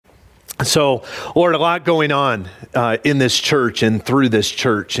So, Lord, a lot going on in this church and through this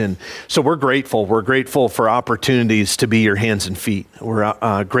church. And so we're grateful. We're grateful for opportunities to be your hands and feet.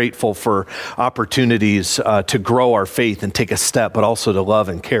 We're grateful for opportunities to grow our faith and take a step, but also to love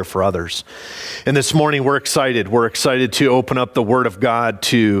and care for others. And this morning, we're excited. We're excited to open up the Word of God,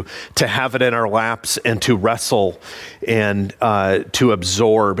 to have it in our laps and to wrestle and to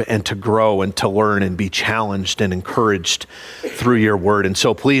absorb and to grow and to learn and be challenged and encouraged through your Word. And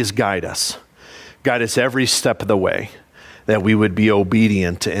so please guide us. Guide us every step of the way, that we would be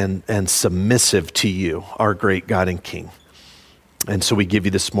obedient and submissive to you, our great God and King. And so we give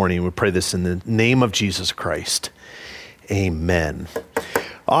you this morning, we pray this in the name of Jesus Christ. Amen.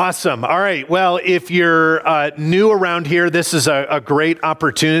 Awesome. All right. Well, if you're new around here, this is a great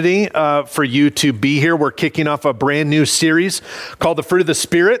opportunity for you to be here. We're kicking off a brand new series called The Fruit of the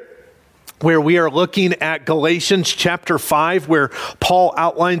Spirit, where we are looking at Galatians chapter 5, where Paul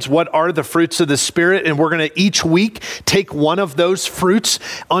outlines what are the fruits of the Spirit. And we're going to each week take one of those fruits,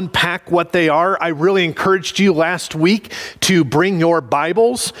 unpack what they are. I really encouraged you last week to bring your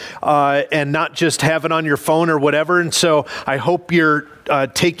Bibles and not just have it on your phone or whatever. And so I hope you're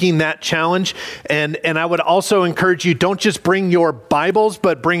taking that challenge. And I would also encourage you, don't just bring your Bibles,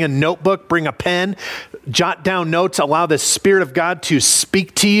 but bring a notebook, bring a pen, jot down notes, allow the Spirit of God to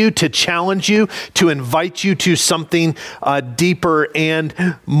speak to you, to challenge you, to invite you to something deeper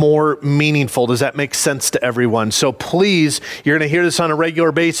and more meaningful. Does that make sense to everyone? So please, you're going to hear this on a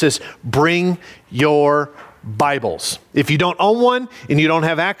regular basis, bring your Bibles. If you don't own one and you don't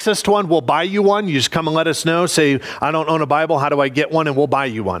have access to one, we'll buy you one. You just come and let us know. Say, I don't own a Bible. How do I get one? And we'll buy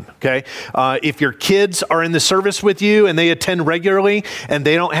you one. Okay. If your kids are in the service with you and they attend regularly and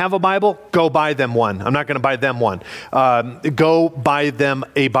they don't have a Bible, go buy them one. I'm not going to buy them one. Go buy them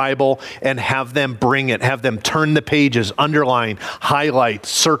a Bible and have them bring it. Have them turn the pages, underline, highlight,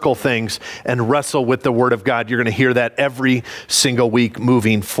 circle things, and wrestle with the Word of God. You're going to hear that every single week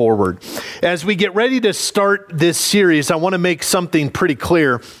moving forward. As we get ready to start this series, I want to make something pretty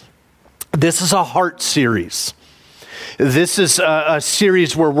clear. This is a heart series. This is a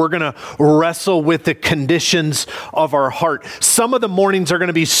series where we're going to wrestle with the conditions of our heart. Some of the mornings are going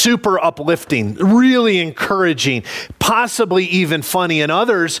to be super uplifting, really encouraging, possibly even funny, and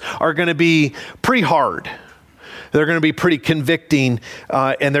others are going to be pretty hard. They're going to be pretty convicting,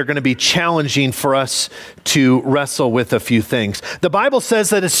 and they're going to be challenging for us to wrestle with a few things. The Bible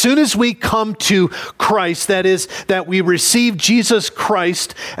says that as soon as we come to Christ, that is, that we receive Jesus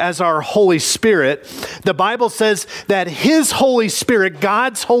Christ as our Holy Spirit, the Bible says that His Holy Spirit,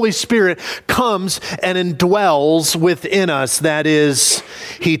 God's Holy Spirit, comes and indwells within us. That is,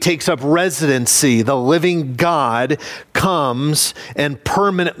 He takes up residency. The living God comes and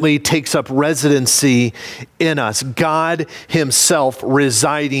permanently takes up residency in us. God Himself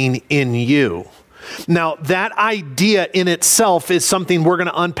residing in you. Now, that idea in itself is something we're going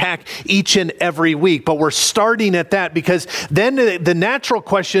to unpack each and every week, but we're starting at that because then the natural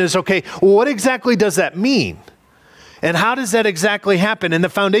question is, okay, what exactly does that mean? And how does that exactly happen? And the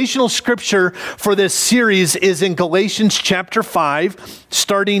foundational scripture for this series is in Galatians chapter 5,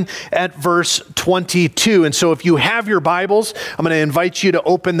 starting at verse 22. And so if you have your Bibles, I'm going to invite you to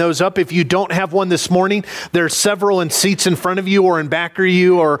open those up. If you don't have one this morning, there are several in seats in front of you or in back of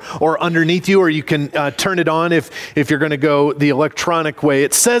you or underneath you, or you can turn it on if you're going to go the electronic way.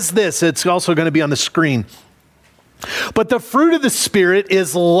 It says this, it's also going to be on the screen. But the fruit of the Spirit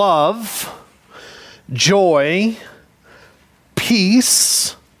is love, joy,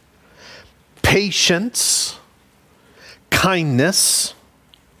 peace, patience, kindness,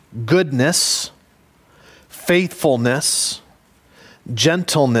 goodness, faithfulness,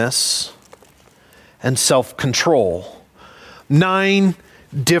 gentleness, and self-control. 9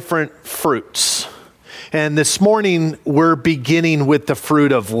 different fruits. And this morning, we're beginning with the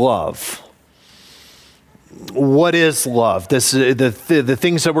fruit of love. What is love? The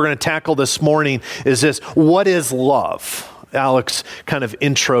things that we're going to tackle this morning is this. What is love? Alex kind of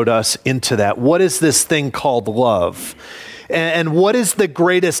introed us into that. What is this thing called love? And what is the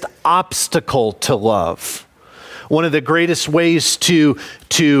greatest obstacle to love? One of the greatest ways to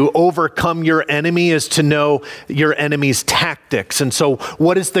overcome your enemy is to know your enemy's tactics. And so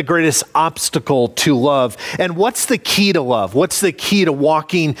what is the greatest obstacle to love? And what's the key to love? What's the key to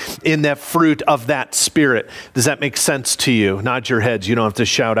walking in that fruit of that Spirit? Does that make sense to you? Nod your heads. You don't have to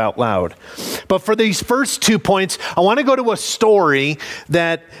shout out loud. But for these first 2 points, I want to go to a story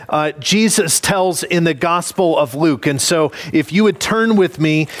that Jesus tells in the Gospel of Luke. And so if you would turn with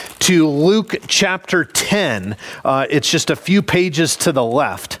me to Luke chapter 10, it's just a few pages to the left.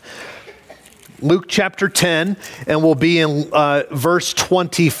 Luke chapter 10, and we'll be in verse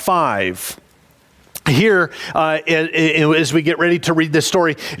 25. Here, as we get ready to read this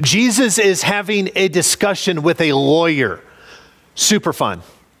story, Jesus is having a discussion with a lawyer. Super fun.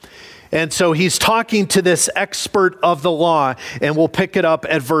 And so he's talking to this expert of the law, and we'll pick it up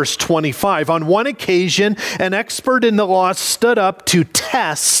at verse 25. On one occasion, an expert in the law stood up to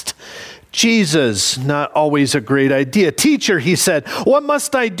test Jesus. Not always a great idea. Teacher, he said, what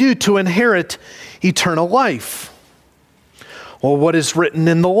must I do to inherit eternal life? Well, what is written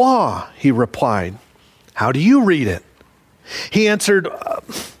in the law? He replied. How do you read it? He answered,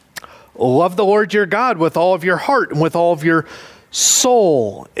 love the Lord your God with all of your heart and with all of your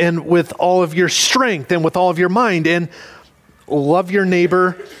soul and with all of your strength and with all of your mind, and love your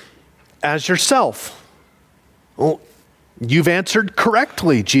neighbor as yourself. Well, you've answered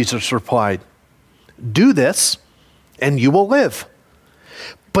correctly, Jesus replied. Do this and you will live.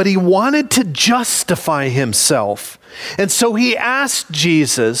 But he wanted to justify himself. And so he asked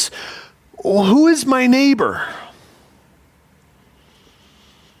Jesus, well, who is my neighbor?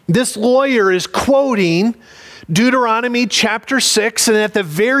 This lawyer is quoting Deuteronomy chapter 6, and at the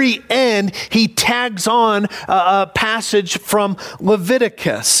very end, he tags on a passage from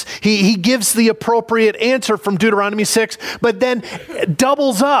Leviticus. He gives the appropriate answer from Deuteronomy 6, but then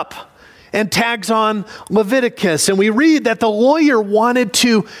doubles up and tags on Leviticus. And we read that the lawyer wanted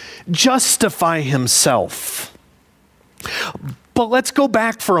to justify himself. But let's go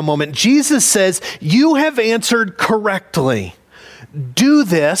back for a moment. Jesus says, you have answered correctly. Do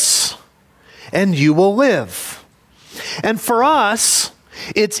this and you will live. And for us,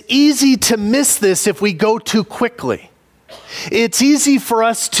 it's easy to miss this if we go too quickly. It's easy for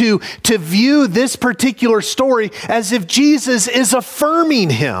us to view this particular story as if Jesus is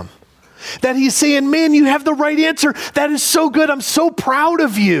affirming him. That he's saying, man, you have the right answer. That is so good. I'm so proud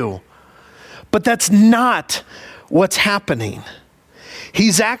of you. But that's not what's happening.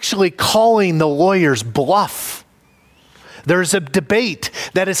 He's actually calling the lawyer's bluff. There's a debate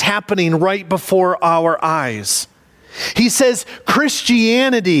that is happening right before our eyes. He says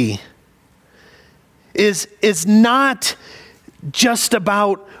Christianity is not just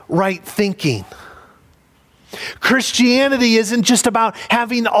about right thinking. Christianity isn't just about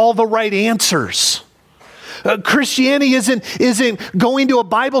having all the right answers. Christianity isn't going to a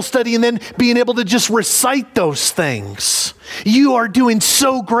Bible study and then being able to just recite those things. You are doing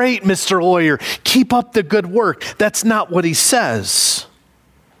so great, Mr. Lawyer. Keep up the good work. That's not what he says.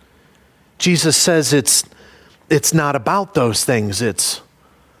 Jesus says it's not about those things. It's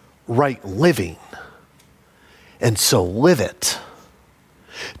right living. And so live it.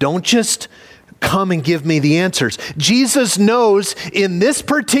 Don't just come and give me the answers. Jesus knows in this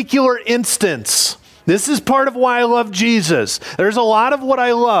particular instance, this is part of why I love Jesus. There's a lot of what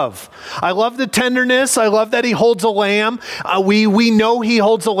I love. I love the tenderness. I love that he holds a lamb. We know he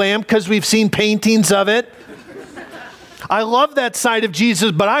holds a lamb because we've seen paintings of it. I love that side of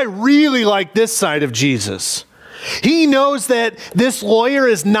Jesus, but I really like this side of Jesus. He knows that this lawyer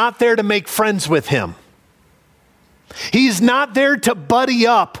is not there to make friends with him. He's not there to buddy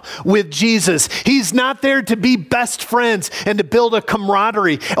up with Jesus. He's not there to be best friends and to build a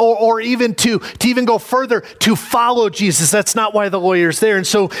camaraderie or even to even go further, to follow Jesus. That's not why the lawyer's there. And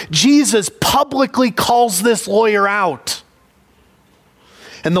so Jesus publicly calls this lawyer out.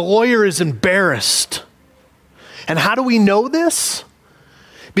 And the lawyer is embarrassed. And how do we know this?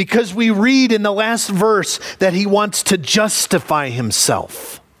 Because we read in the last verse that he wants to justify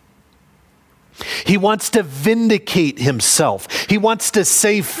himself. He wants to vindicate himself. He wants to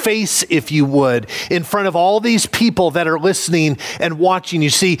save face, if you would, in front of all these people that are listening and watching. You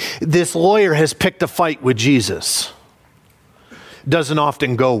see, this lawyer has picked a fight with Jesus. Doesn't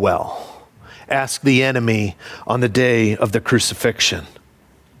often go well. Ask the enemy on the day of the crucifixion.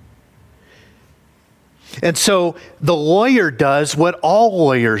 And so the lawyer does what all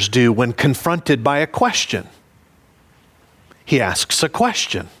lawyers do when confronted by a question. He asks a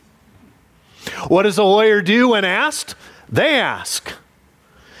question. What does a lawyer do when asked? They ask.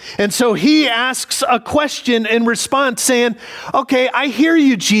 And so he asks a question in response saying, okay, I hear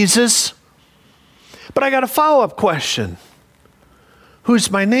you, Jesus, but I got a follow-up question. Who's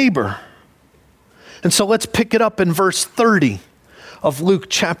my neighbor? And so let's pick it up in verse 30 of Luke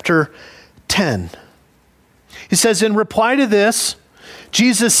chapter 10. He says, in reply to this,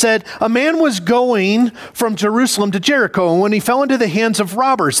 Jesus said, a man was going from Jerusalem to Jericho, and when he fell into the hands of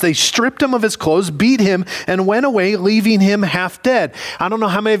robbers, they stripped him of his clothes, beat him, and went away, leaving him half dead. I don't know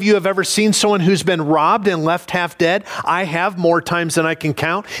how many of you have ever seen someone who's been robbed and left half dead. I have, more times than I can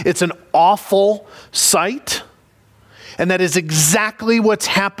count. It's an awful sight. And that is exactly what's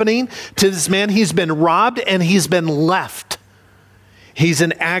happening to this man. He's been robbed and he's been left. He's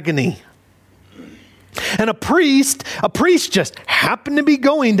in agony. And a priest just happened to be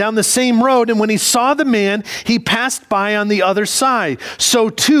going down the same road, and when he saw the man, he passed by on the other side. So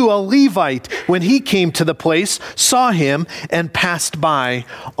too a Levite, when he came to the place, saw him and passed by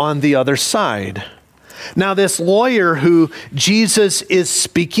on the other side. Now this lawyer who Jesus is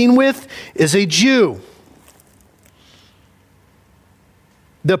speaking with is a Jew.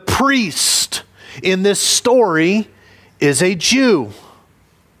 The priest in this story is a Jew.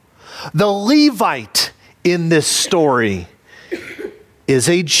 The Levite in this story is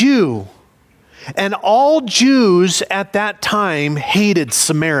a Jew. And all Jews at that time hated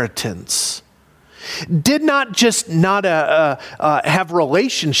Samaritans. Did not just not have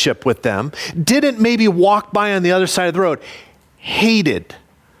relationship with them, didn't maybe walk by on the other side of the road, hated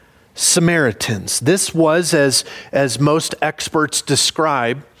Samaritans. This was, as most experts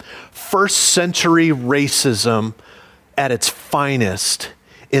describe, first century racism at its finest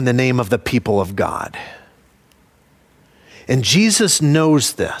in the name of the people of God. And Jesus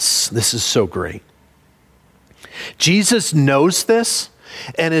knows this. This is so great. Jesus knows this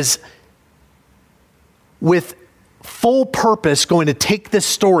and is with full purpose going to take this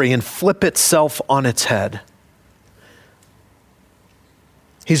story and flip itself on its head.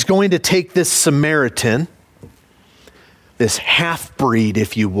 He's going to take this Samaritan, this half-breed,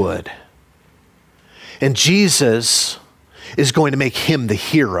 if you would, and Jesus is going to make him the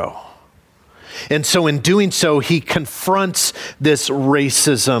hero. And so in doing so, he confronts this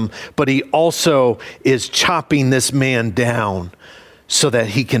racism, but he also is chopping this man down so that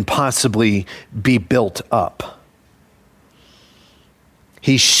he can possibly be built up.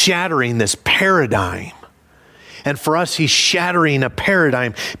 He's shattering this paradigm. And for us, he's shattering a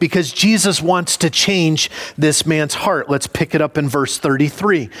paradigm because Jesus wants to change this man's heart. Let's pick it up in verse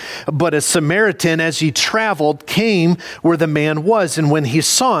 33. But a Samaritan, as he traveled, came where the man was, and when he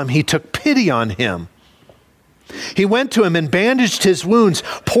saw him, he took pity on him. He went to him and bandaged his wounds,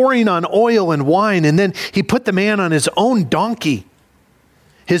 pouring on oil and wine, and then he put the man on his own donkey,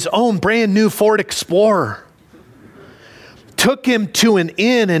 his own brand new Ford Explorer. Took him to an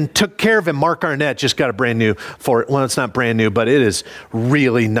inn and took care of him. Mark Arnett just got a brand new Ford. Well, it's not brand new, but it is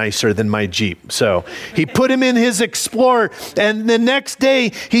really nicer than my Jeep. So he put him in his Explorer, and the next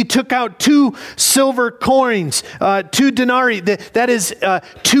day he took out 2 silver coins, 2 denarii. That is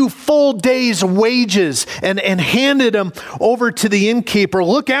 2 full days' wages, and handed them over to the innkeeper.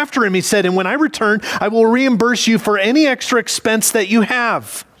 Look after him, he said, and when I return, I will reimburse you for any extra expense that you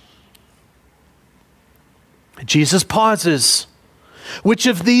have. Jesus pauses. Which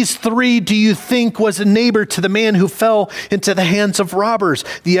of these 3 do you think was a neighbor to the man who fell into the hands of robbers?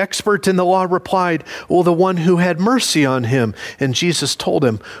 The expert in the law replied, well, the one who had mercy on him. And Jesus told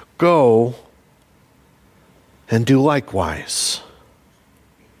him, go and do likewise.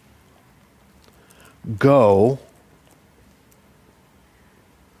 Go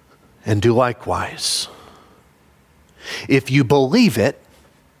and do likewise. If you believe it,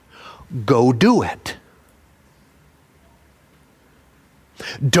 go do it.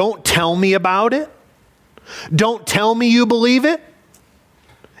 Don't tell me about it. Don't tell me you believe it.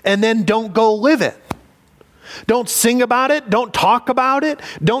 And then don't go live it. Don't sing about it. Don't talk about it.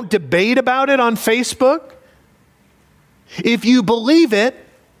 Don't debate about it on Facebook. If you believe it,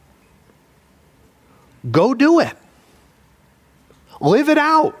 go do it. Live it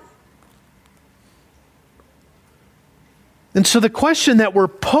out. And so the question that we're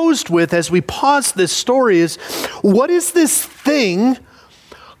posed with as we pause this story is, what is this thing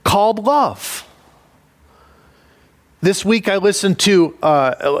called love? This week I listened to,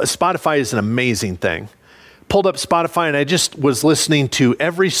 Spotify is an amazing thing. Pulled up Spotify and I just was listening to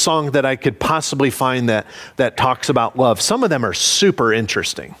every song that I could possibly find that talks about love. Some of them are super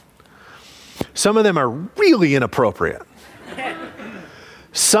interesting. Some of them are really inappropriate.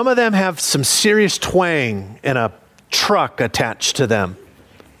 Some of them have some serious twang and a truck attached to them.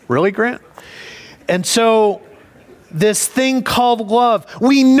 Really, Grant? And so this thing called love.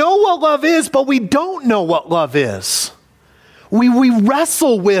 We know what love is, but we don't know what love is. We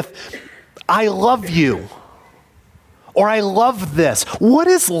wrestle with, I love you, or I love this. What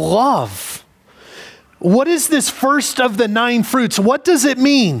is love? What is this first of the 9 fruits? What does it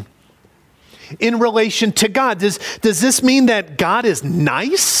mean in relation to God? Does this mean that God is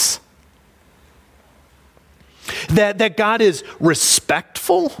nice? That God is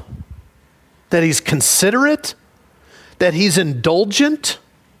respectful? That he's considerate? That he's indulgent?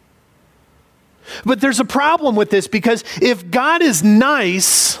 But there's a problem with this, because if God is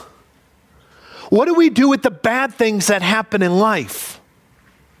nice, What do we do with the bad things that happen in life?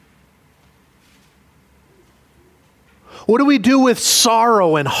 What do we do with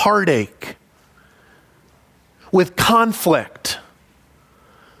sorrow and heartache? With conflict?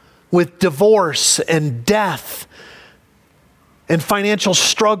 With divorce and death and financial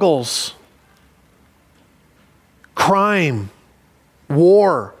struggles? Crime?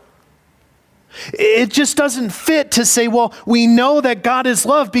 War? It just doesn't fit to say, well, we know that God is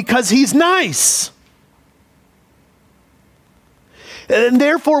love because He's nice. And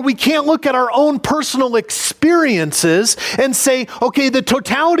therefore, we can't look at our own personal experiences and say, okay, the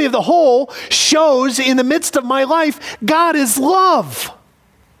totality of the whole shows in the midst of my life, God is love.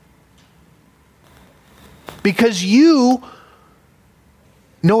 Because you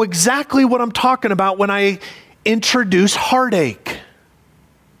know exactly what I'm talking about when I introduce heartache.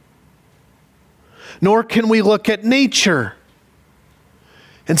 Nor can we look at nature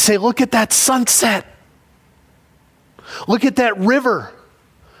and say, look at that sunset. Look at that river.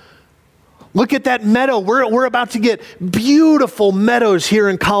 Look at that meadow. We're about to get beautiful meadows here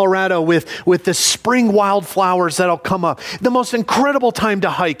in Colorado with the spring wildflowers that'll come up. The most incredible time to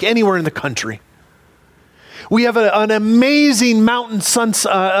hike anywhere in the country. We have an amazing mountain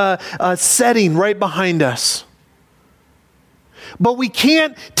setting right behind us. But we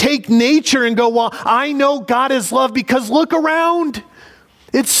can't take nature and go, well, I know God is love because look around.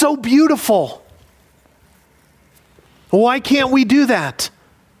 It's so beautiful. Why can't we do that?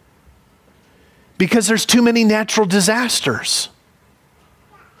 Because there's too many natural disasters.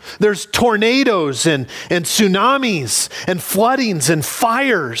 There's tornadoes and tsunamis and floodings and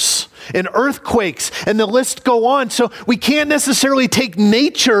fires and earthquakes, and the list go on. So we can't necessarily take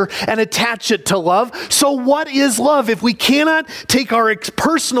nature and attach it to love. So what is love? If we cannot take our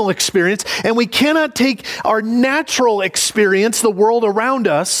personal experience and we cannot take our natural experience, the world around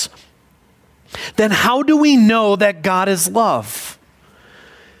us, then how do we know that God is love?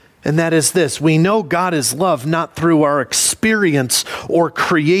 And that is this: we know God is love not through our experience or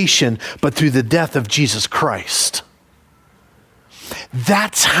creation, but through the death of Jesus Christ.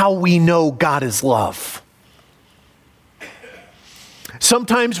 That's how we know God is love.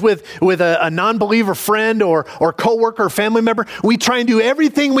 Sometimes with a non-believer friend or coworker or family member, we try and do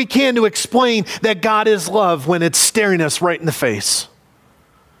everything we can to explain that God is love when it's staring us right in the face.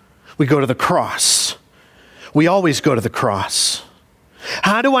 We go to the cross. We always go to the cross.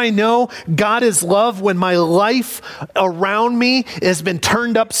 How do I know God is love when my life around me has been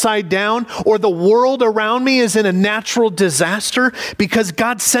turned upside down or the world around me is in a natural disaster? Because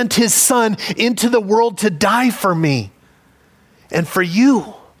God sent His Son into the world to die for me and for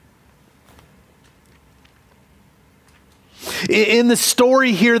you. In the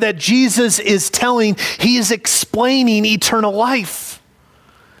story here that Jesus is telling, He is explaining eternal life.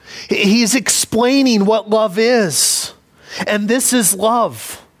 He's explaining what love is. And this is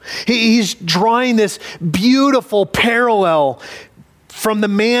love. He's drawing this beautiful parallel from the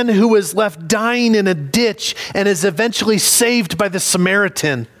man who was left dying in a ditch and is eventually saved by the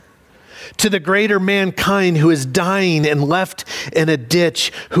Samaritan to the greater mankind who is dying and left in a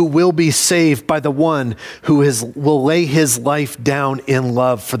ditch who will be saved by the one who will lay his life down in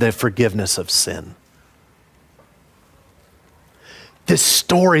love for the forgiveness of sin. This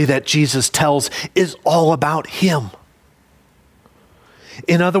story that Jesus tells is all about Him.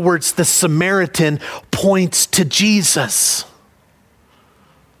 In other words, the Samaritan points to Jesus.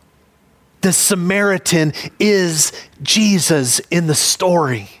 The Samaritan is Jesus in the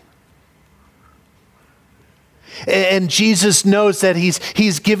story. And Jesus knows that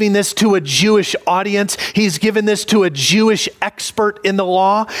he's giving this to a Jewish audience. He's given this to a Jewish expert in the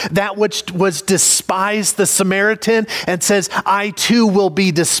law, that which was despised, the Samaritan, and says, I too will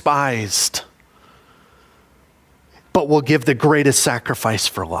be despised, but will give the greatest sacrifice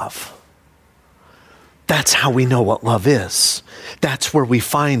for love. That's how we know what love is. That's where we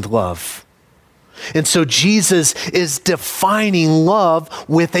find love. And so Jesus is defining love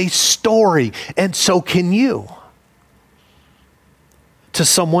with a story, and so can you. To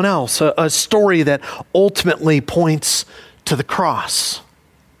someone else, a story that ultimately points to the cross.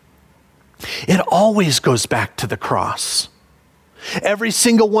 It always goes back to the cross. Every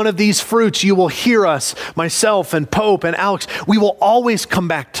single one of these fruits, you will hear us, myself and Pope and Alex, we will always come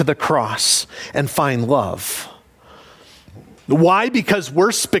back to the cross and find love. Why? Because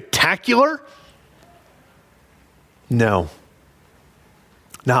we're spectacular? No.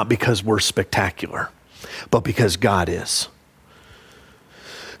 Not because we're spectacular, but because God is.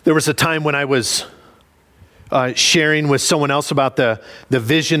 There was a time when I was sharing with someone else about the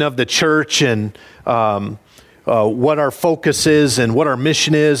vision of the church, and what our focus is and what our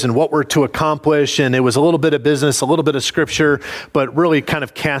mission is and what we're to accomplish. And it was a little bit of business, a little bit of scripture, but really kind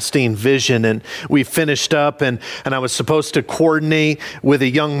of casting vision. And we finished up and I was supposed to coordinate with a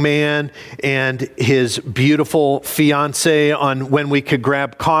young man and his beautiful fiance on when we could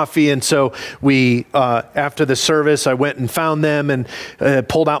grab coffee. And so we, after the service, I went and found them and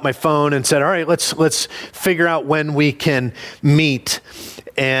pulled out my phone and said, all right, let's figure out when we can meet.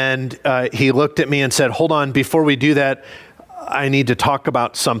 And he looked at me and said, hold on, before we do that, I need to talk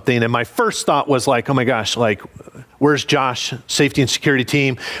about something. And my first thought was like, oh my gosh, like, where's Josh, safety and security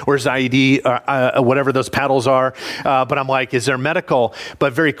team? Where's IED, whatever those paddles are? But I'm like, is there medical?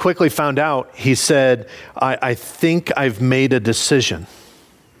 But very quickly found out, he said, I think I've made a decision.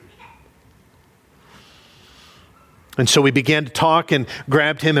 And so we began to talk and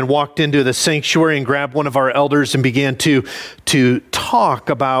grabbed him and walked into the sanctuary and grabbed one of our elders and began to talk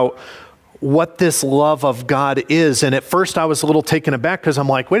about what this love of God is. And at first I was a little taken aback because I'm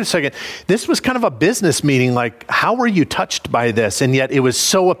like, wait a second, this was kind of a business meeting. Like, how were you touched by this? And yet it was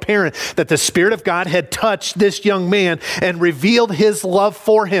so apparent that the Spirit of God had touched this young man and revealed his love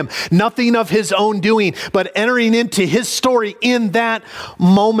for him. Nothing of his own doing, but entering into his story in that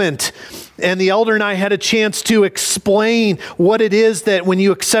moment. And the elder and I had a chance to explain what it is that when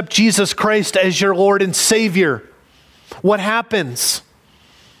you accept Jesus Christ as your Lord and Savior, what happens.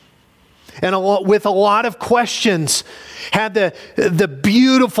 And with a lot of questions, had the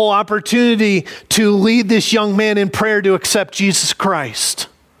beautiful opportunity to lead this young man in prayer to accept Jesus Christ.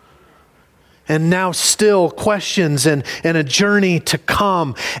 And now still questions and a journey to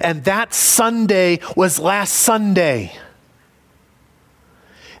come. And that Sunday was last Sunday.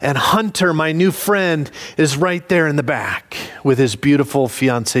 And Hunter, my new friend, is right there in the back with his beautiful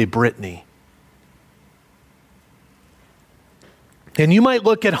fiancée, Brittany. And you might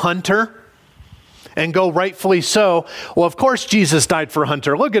look at Hunter and go, rightfully so, well, of course Jesus died for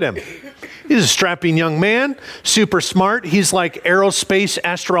Hunter. Look at him. He's a strapping young man, super smart. He's like aerospace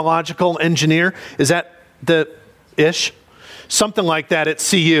astrological engineer. Is that the ish? Something like that at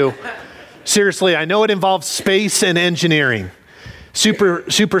CU. Seriously, I know it involves space and engineering.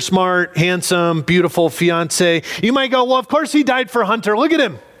 Super smart, handsome, beautiful fiance. You might go, well, of course he died for Hunter. Look at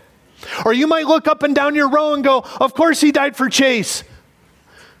him. Or you might look up and down your row and go, of course he died for Chase.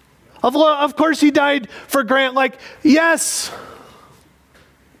 Of course he died for Grant. Like, yes.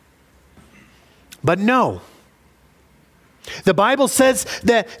 But no. The Bible says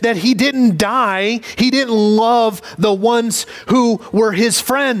that he didn't die. He didn't love the ones who were his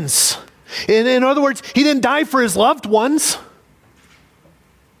friends. In other words, he didn't die for his loved ones.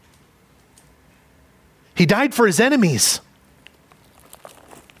 He died for his enemies.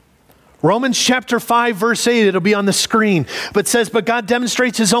 Romans chapter 5, verse 8, it'll be on the screen, but says, but God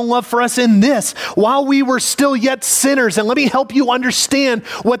demonstrates his own love for us in this, while we were still yet sinners. And let me help you understand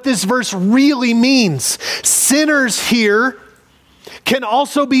what this verse really means. Sinners here can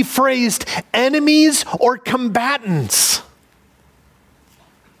also be phrased enemies or combatants.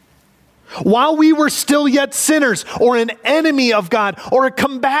 While we were still yet sinners, or an enemy of God, or a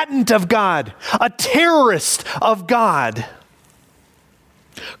combatant of God, a terrorist of God,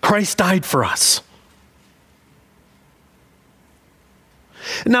 Christ died for us.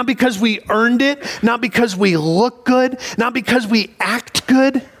 Not because we earned it, not because we look good, not because we act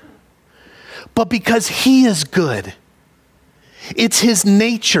good, but because he is good. It's his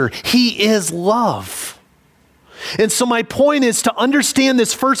nature. He is love. And so my point is, to understand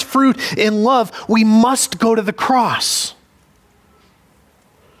this first fruit in love, we must go to the cross.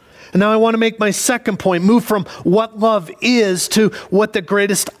 And now I want to make my second point, move from what love is to what the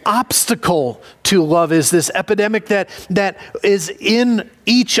greatest obstacle to love is, this epidemic that is in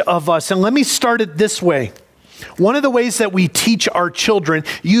each of us. And let me start it this way. One of the ways that we teach our children,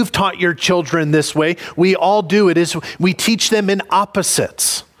 you've taught your children this way, we all do it, is we teach them in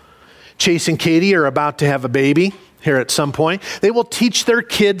opposites. Chase and Katie are about to have a baby here at some point. They will teach their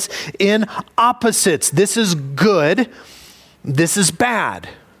kids in opposites. This is good. This is bad.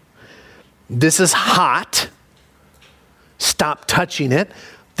 This is hot. Stop touching it.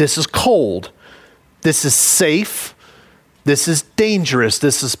 This is cold. This is safe. This is dangerous.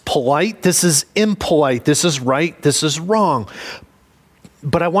 This is polite. This is impolite. This is right. This is wrong.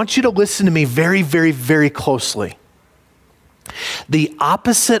 But I want you to listen to me very, very, very closely. The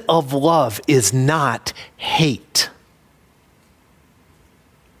opposite of love is not hate.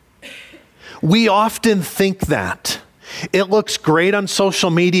 We often think that. It looks great on social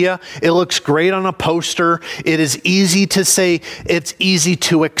media. It looks great on a poster. It is easy to say. It's easy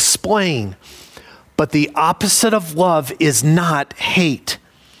to explain. But the opposite of love is not hate.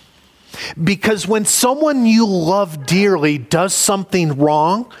 Because when someone you love dearly does something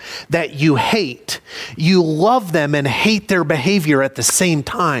wrong that you hate, you love them and hate their behavior at the same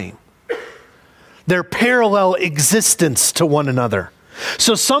time. They're parallel existence to one another.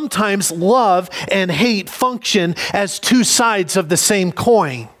 So sometimes love and hate function as two sides of the same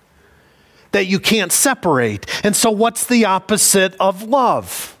coin that you can't separate. And so what's the opposite of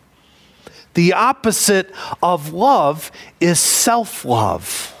love? The opposite of love is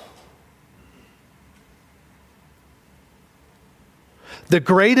self-love. The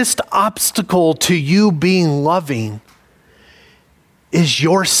greatest obstacle to you being loving is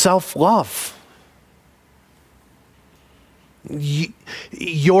your self-love.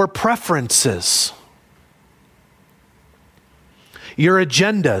 Your preferences, your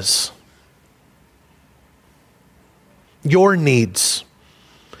agendas, your needs,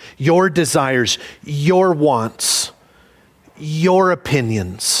 your desires, your wants, your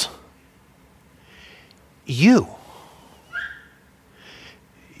opinions. You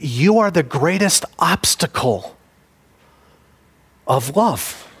are the greatest obstacle of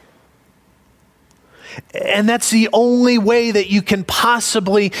love. And that's the only way that you can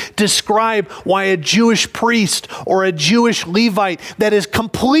possibly describe why a Jewish priest or a Jewish Levite that is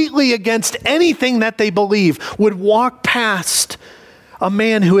completely against anything that they believe would walk past a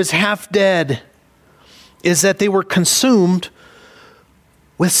man who is half dead, is that they were consumed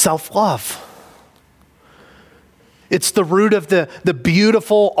with self-love. It's the root of the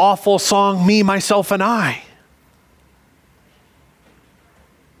beautiful, awful song, Me, Myself, and I.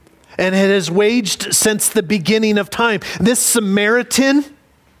 And it has waged since the beginning of time. This Samaritan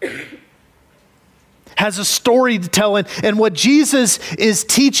has a story to tell. And what Jesus is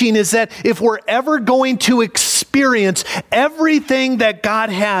teaching is that if we're ever going to experience everything that God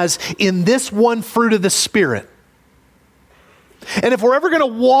has in this one fruit of the Spirit, and if we're ever going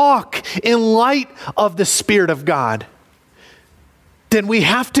to walk in light of the Spirit of God, then we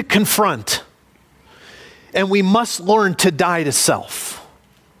have to confront and we must learn to die to self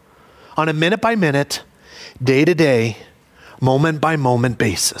on a minute by minute, day to day, moment by moment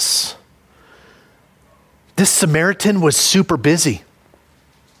basis. This Samaritan was super busy.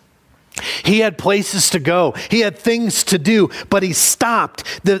 He had places to go. He had things to do, but he stopped.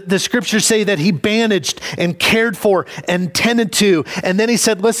 The scriptures say that he bandaged and cared for and tended to. And then he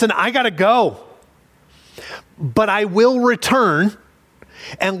said, listen, I got to go, but I will return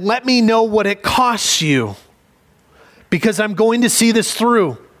and let me know what it costs you because I'm going to see this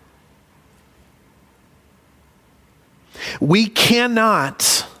through. We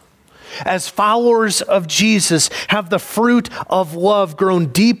cannot, as followers of Jesus, have the fruit of love grown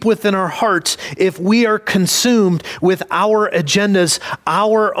deep within our hearts if we are consumed with our agendas,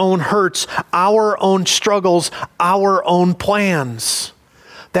 our own hurts, our own struggles, our own plans.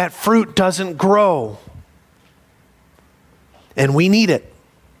 That fruit doesn't grow. And we need it.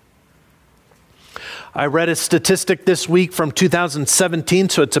 I read a statistic this week from 2017,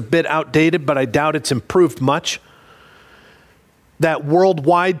 so it's a bit outdated, but I doubt it's improved much. That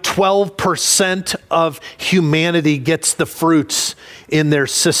worldwide 12% of humanity gets the fruits in their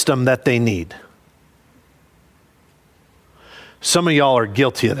system that they need. Some of y'all are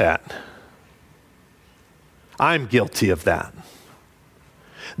guilty of that. I'm guilty of that.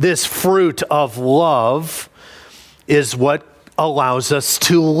 This fruit of love is what allows us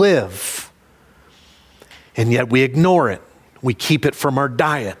to live. And yet we ignore it. We keep it from our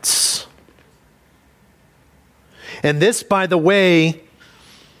diets. And this, by the way,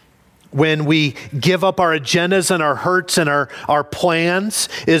 when we give up our agendas and our hurts and our plans,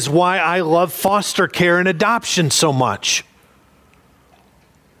 is why I love foster care and adoption so much.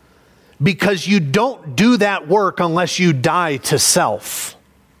 Because you don't do that work unless you die to self.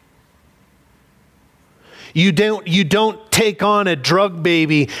 You don't take on a drug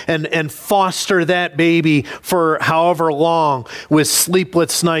baby and foster that baby for however long with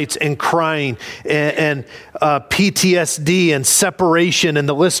sleepless nights and crying and PTSD and separation, and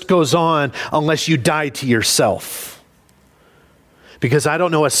the list goes on, unless you die to yourself. Because I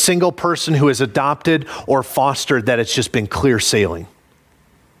don't know a single person who has adopted or fostered that it's just been clear sailing.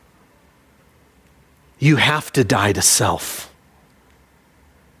 You have to die to self.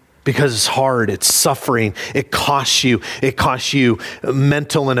 Because it's hard, it's suffering, it costs you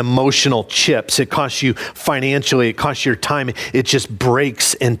mental and emotional chips, it costs you financially, it costs your time, it just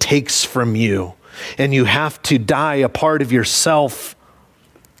breaks and takes from you. And you have to die a part of yourself.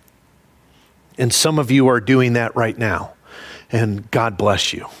 And some of you are doing that right now. And God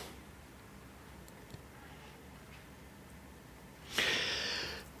bless you.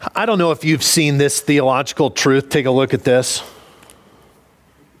 I don't know if you've seen this theological truth. Take a look at this.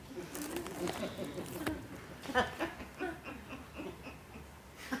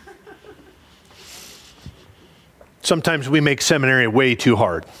 Sometimes we make seminary way too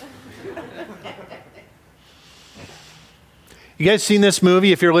hard. You guys seen this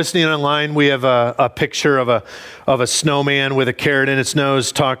movie? If you're listening online, we have a picture of a snowman with a carrot in its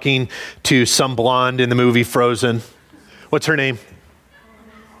nose talking to some blonde in the movie Frozen. What's her name?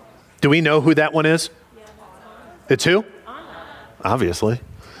 Do we know who that one is? It's who? Obviously.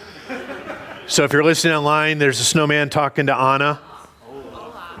 So if you're listening online, there's a snowman talking to Anna.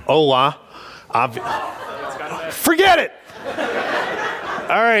 Ola. Forget it.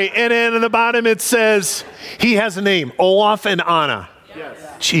 All right, and then at the bottom it says, he has a name, Olaf and Anna. Yes.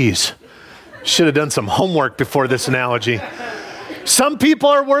 Jeez, should have done some homework before this analogy. Some people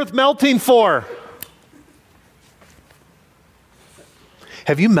are worth melting for.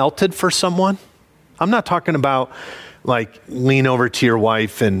 Have you melted for someone? I'm not talking about like lean over to your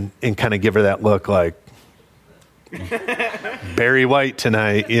wife and kind of give her that look like, Barry White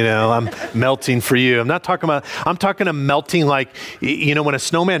tonight, I'm melting for you. I'm talking of melting like, when a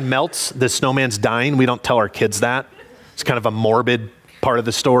snowman melts, the snowman's dying. We don't tell our kids that. It's kind of a morbid part of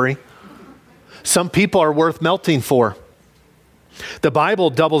the story. Some people are worth melting for. The Bible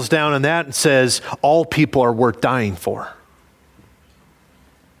doubles down on that and says all people are worth dying for.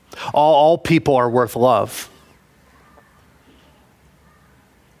 All people are worth love.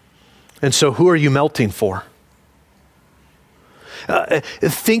 And so who are you melting for?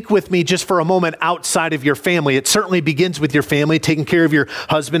 Think with me just for a moment outside of your family. It certainly begins with your family, taking care of your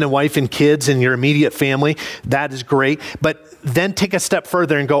husband and wife and kids and your immediate family. That is great. But then take a step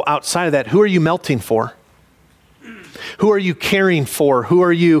further and go outside of that. Who are you melting for? Who are you caring for? Who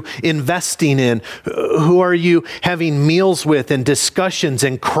are you investing in? Who are you having meals with and discussions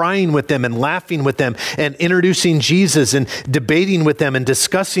and crying with them and laughing with them and introducing Jesus and debating with them and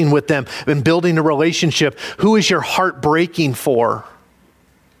discussing with them and building a relationship? Who is your heart breaking for?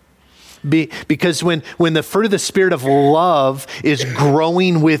 Because when the fruit of the Spirit of love is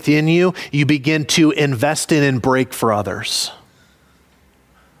growing within you, you begin to invest in and break for others.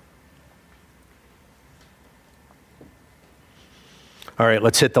 All right,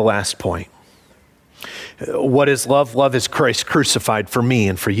 let's hit the last point. What is love? Love is Christ crucified for me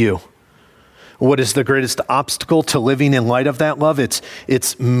and for you. What is the greatest obstacle to living in light of that love?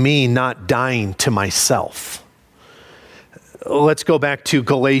 It's me not dying to myself. Let's go back to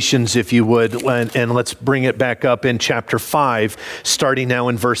Galatians, if you would, and let's bring it back up in chapter 5, starting now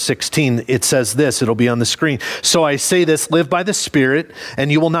in verse 16. It says this, it'll be on the screen. So I say this, live by the Spirit,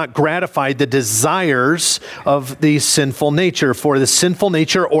 and you will not gratify the desires of the sinful nature. For the sinful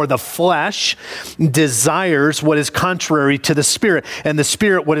nature or the flesh desires what is contrary to the Spirit, and the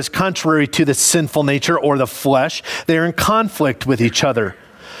Spirit what is contrary to the sinful nature or the flesh. They're in conflict with each other,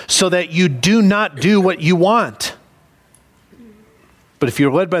 so that you do not do what you want. But if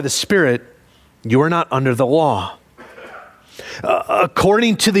you're led by the Spirit, you are not under the law.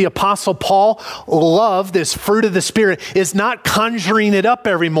 According to the Apostle Paul, love, this fruit of the Spirit, is not conjuring it up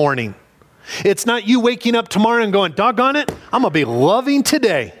every morning. It's not you waking up tomorrow and going, doggone it, I'm going to be loving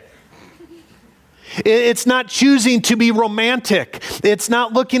today. It's not choosing to be romantic. It's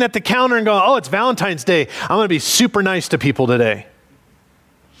not looking at the calendar and going, oh, it's Valentine's Day. I'm going to be super nice to people today.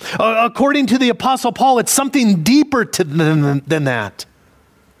 According to the Apostle Paul, it's something deeper than that.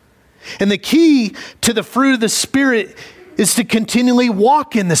 And the key to the fruit of the Spirit is to continually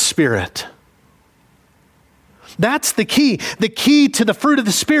walk in the Spirit. That's the key. The key to the fruit of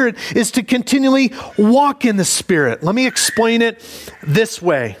the Spirit is to continually walk in the Spirit. Let me explain it this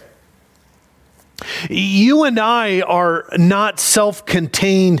way. You and I are not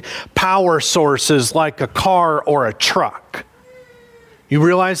self-contained power sources like a car or a truck. You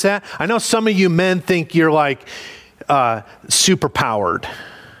realize that? I know some of you men think you're like super powered.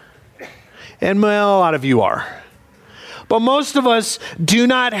 And well, a lot of you are. But most of us do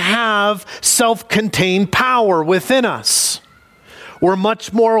not have self-contained power within us. We're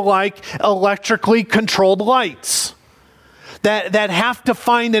much more like electrically controlled lights that have to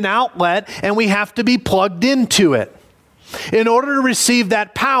find an outlet, and we have to be plugged into it in order to receive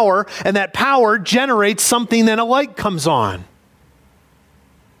that power, and that power generates something, then a light comes on.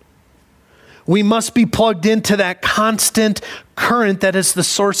 We must be plugged into that constant current that is the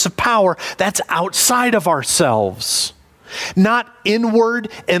source of power that's outside of ourselves. Not inward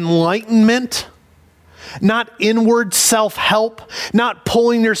enlightenment, not inward self-help, not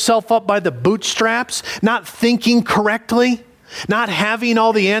pulling yourself up by the bootstraps, not thinking correctly, not having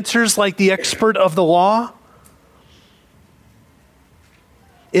all the answers like the expert of the law.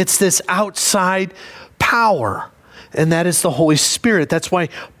 It's this outside power. And that is the Holy Spirit. That's why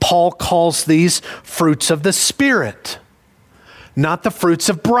Paul calls these fruits of the Spirit, not the fruits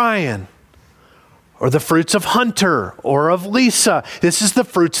of Brian or the fruits of Hunter or of Lisa. This is the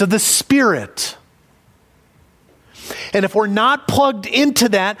fruits of the Spirit. And if we're not plugged into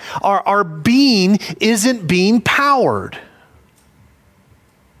that, our being isn't being powered.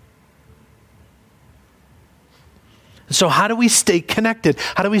 So how do we stay connected?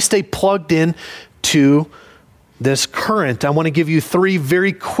 How do we stay plugged in to this current? I want to give you 3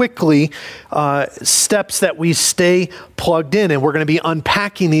 very quickly steps that we stay plugged in. And we're going to be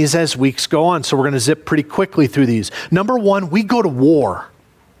unpacking these as weeks go on. So we're going to zip pretty quickly through these. Number 1, we go to war.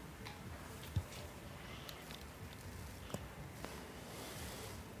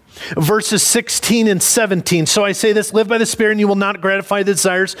 Verses 16 and 17. So I say this, live by the Spirit and you will not gratify the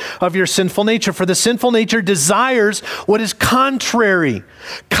desires of your sinful nature. For the sinful nature desires what is contrary.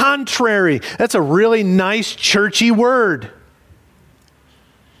 Contrary. That's a really nice churchy word.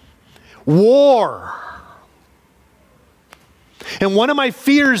 War. And one of my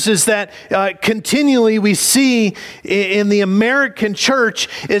fears is that continually we see in the American church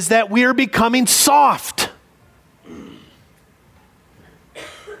is that we are becoming soft.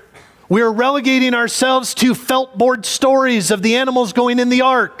 We are relegating ourselves to felt board stories of the animals going in the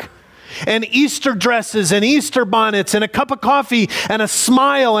ark, and Easter dresses and Easter bonnets and a cup of coffee and a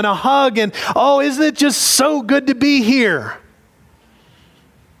smile and a hug and, oh, isn't it just so good to be here?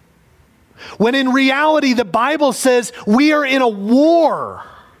 When in reality, the Bible says we are in a war.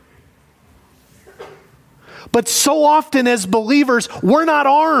 But so often as believers, we're not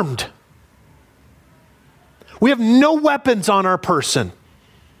armed. We have no weapons on our person.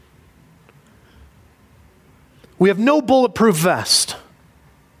 We have no bulletproof vest.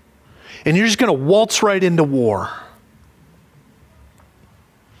 And you're just going to waltz right into war.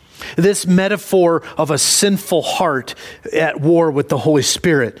 This metaphor of a sinful heart at war with the Holy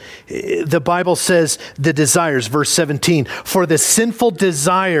Spirit. The Bible says the desires, verse 17, for the sinful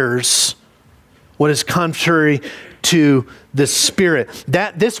desires what is contrary to the Spirit.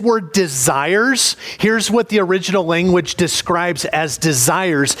 This word desires, here's what the original language describes as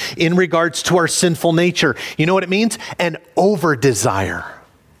desires in regards to our sinful nature. You know what it means? An over desire.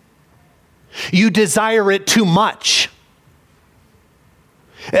 You desire it too much.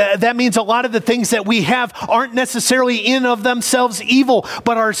 That means a lot of the things that we have aren't necessarily in of themselves evil,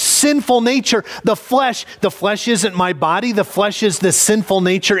 but our sinful nature, the flesh isn't my body, the flesh is the sinful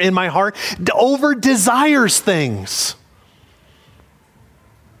nature in my heart, over desires things.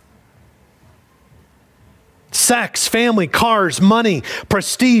 Sex, family, cars, money,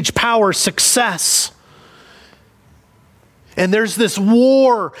 prestige, power, success. And there's this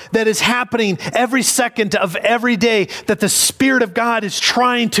war that is happening every second of every day that the Spirit of God is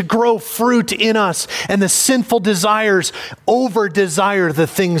trying to grow fruit in us. And the sinful desires over-desire the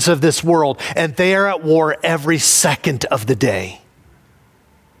things of this world. And they are at war every second of the day.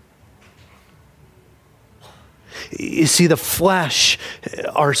 You see, the flesh,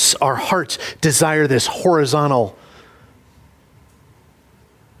 our hearts desire this horizontal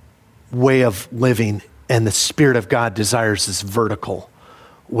way of living. And the Spirit of God desires this vertical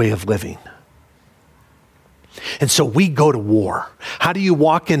way of living. And so we go to war. How do you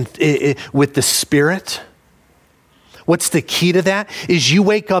walk in with the Spirit? What's the key to that? Is you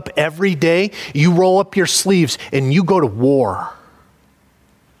wake up every day, you roll up your sleeves, and you go to war.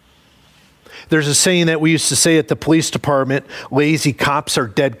 There's a saying that we used to say at the police department, lazy cops are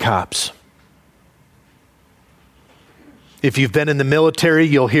dead cops. If you've been in the military,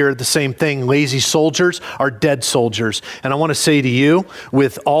 you'll hear the same thing. Lazy soldiers are dead soldiers. And I want to say to you,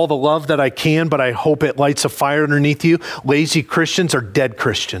 with all the love that I can, but I hope it lights a fire underneath you, lazy Christians are dead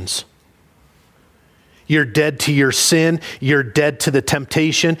Christians. You're dead to your sin. You're dead to the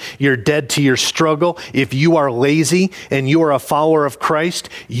temptation. You're dead to your struggle. If you are lazy and you are a follower of Christ,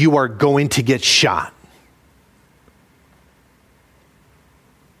 you are going to get shot.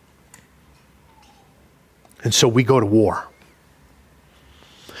 And so we go to war.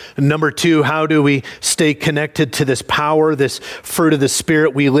 Number 2, how do we stay connected to this power, this fruit of the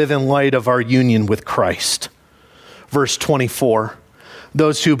Spirit? We live in light of our union with Christ. Verse 24,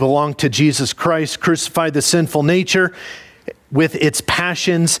 those who belong to Jesus Christ crucified the sinful nature with its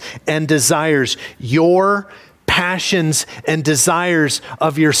passions and desires. Your passions and desires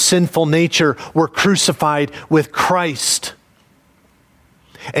of your sinful nature were crucified with Christ.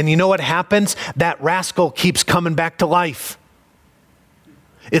 And you know what happens? That rascal keeps coming back to life.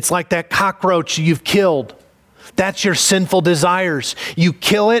 It's like that cockroach you've killed. That's your sinful desires. You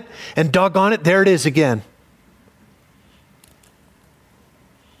kill it and doggone it, there it is again.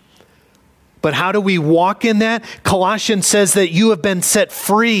 But how do we walk in that? Colossians says that you have been set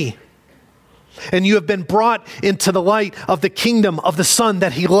free and you have been brought into the light of the kingdom of the Son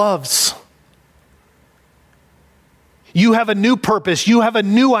that He loves. You have a new purpose. You have a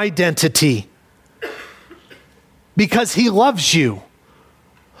new identity because he loves you.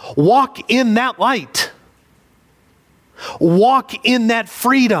 Walk in that light. Walk in that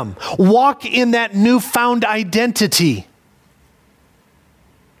freedom. Walk in that newfound identity.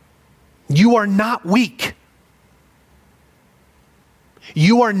 You are not weak.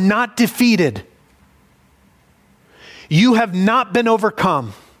 You are not defeated. You have not been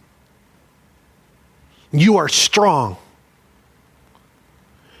overcome. You are strong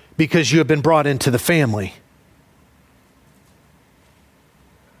because you have been brought into the family.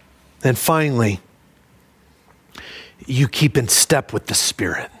 And finally, you keep in step with the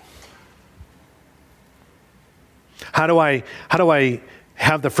Spirit. How do I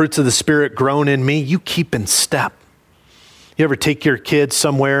have the fruits of the Spirit grown in me? You keep in step. You ever take your kids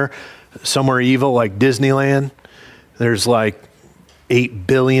somewhere evil like Disneyland? There's like 8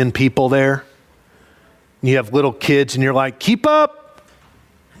 billion people there. You have little kids and you're like, keep up.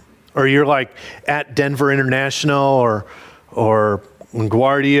 Or you're like at Denver International or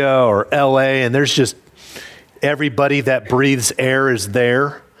LaGuardia or LA, and there's just everybody that breathes air is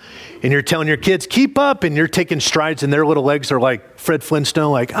there. And you're telling your kids, keep up, and you're taking strides and their little legs are like Fred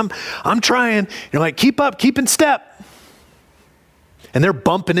Flintstone, like, I'm trying. You're like, keep up, keep in step. And they're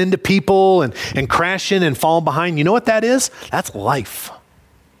bumping into people and crashing and falling behind. You know what that is? That's life.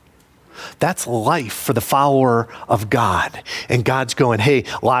 That's life for the follower of God. And God's going, hey,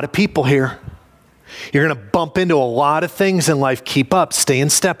 a lot of people here. You're going to bump into a lot of things in life. Keep up. Stay in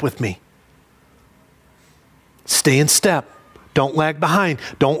step with me. Stay in step. Don't lag behind.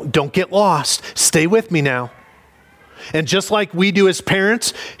 Don't get lost. Stay with me now. And just like we do as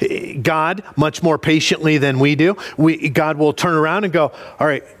parents, God, much more patiently than we do, God will turn around and go, all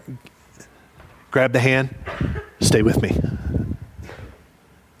right, grab the hand, stay with me.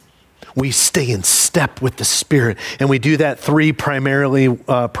 We stay in step with the Spirit. And we do that three primary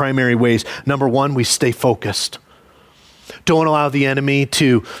ways. Number one, we stay focused. Don't allow the enemy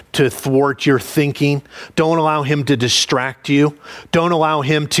to thwart your thinking. Don't allow him to distract you. Don't allow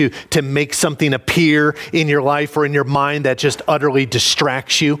him to make something appear in your life or in your mind that just utterly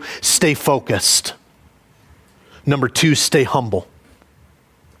distracts you. Stay focused. Number two, stay humble.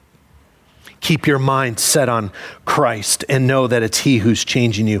 Keep your mind set on Christ and know that it's he who's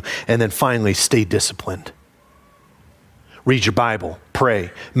changing you. And then finally, stay disciplined. Read your Bible,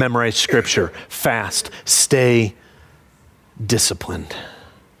 pray, memorize scripture, fast, stay disciplined.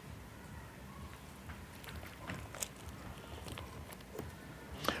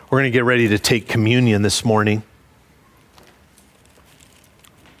 We're going to get ready to take communion this morning.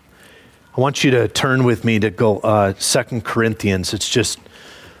 I want you to turn with me to 2 Corinthians. It's just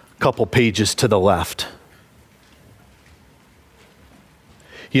couple pages to the left.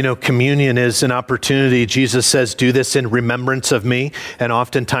 You know, communion is an opportunity. Jesus says, do this in remembrance of me. And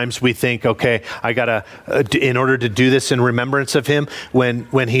oftentimes we think, okay, I gotta, in order to do this in remembrance of him,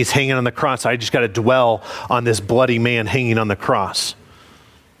 when he's hanging on the cross, I just gotta dwell on this bloody man hanging on the cross.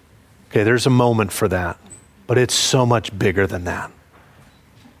 Okay, there's a moment for that, but it's so much bigger than that.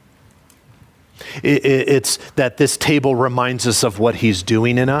 It's that this table reminds us of what he's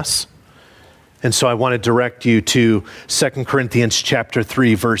doing in us. And so I want to direct you to 2 Corinthians chapter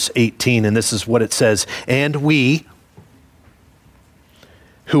 3, verse 18. And this is what it says. And we,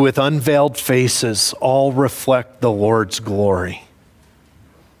 who with unveiled faces all reflect the Lord's glory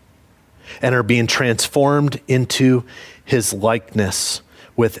and are being transformed into his likeness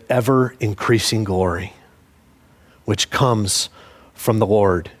with ever increasing glory, which comes from the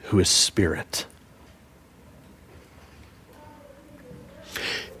Lord who is Spirit.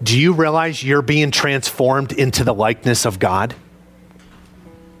 Do you realize you're being transformed into the likeness of God?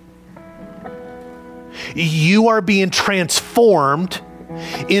 You are being transformed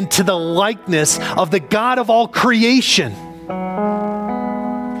into the likeness of the God of all creation.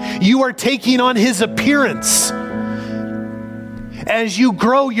 You are taking on his appearance. As you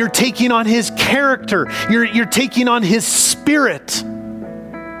grow, you're taking on his character. You're taking on his spirit.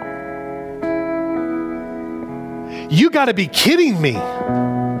 You got to be kidding me.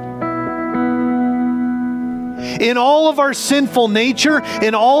 In all of our sinful nature,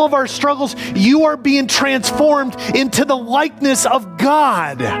 in all of our struggles, you are being transformed into the likeness of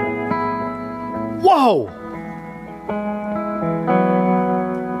God. Whoa.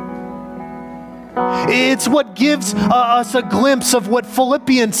 It's what gives us a glimpse of what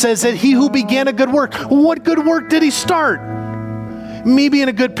Philippians says, that he who began a good work. What good work did he start? Me being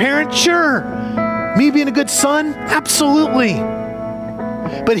a good parent? Sure. Me being a good son? Absolutely.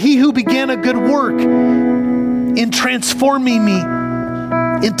 But he who began a good work in transforming me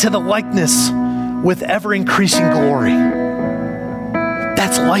into the likeness with ever-increasing glory.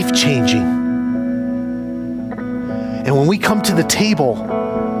 That's life-changing. And when we come to the table,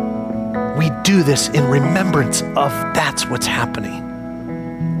 we do this in remembrance of that's what's happening.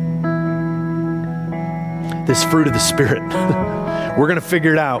 This fruit of the Spirit, we're going to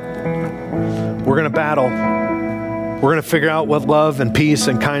figure it out. We're going to battle. We're going to figure out what love and peace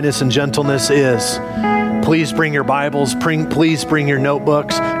and kindness and gentleness is. Please bring your Bibles. Please bring your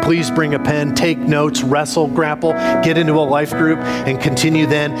notebooks. Please bring a pen. Take notes, wrestle, grapple, get into a life group, and continue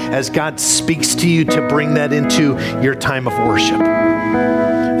then as God speaks to you to bring that into your time of worship.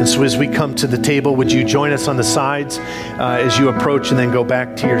 And so as we come to the table, would you join us on the sides as you approach and then go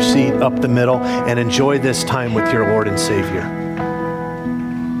back to your seat up the middle and enjoy this time with your Lord and Savior.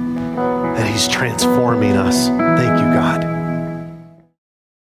 That He's transforming us. Thank you, God.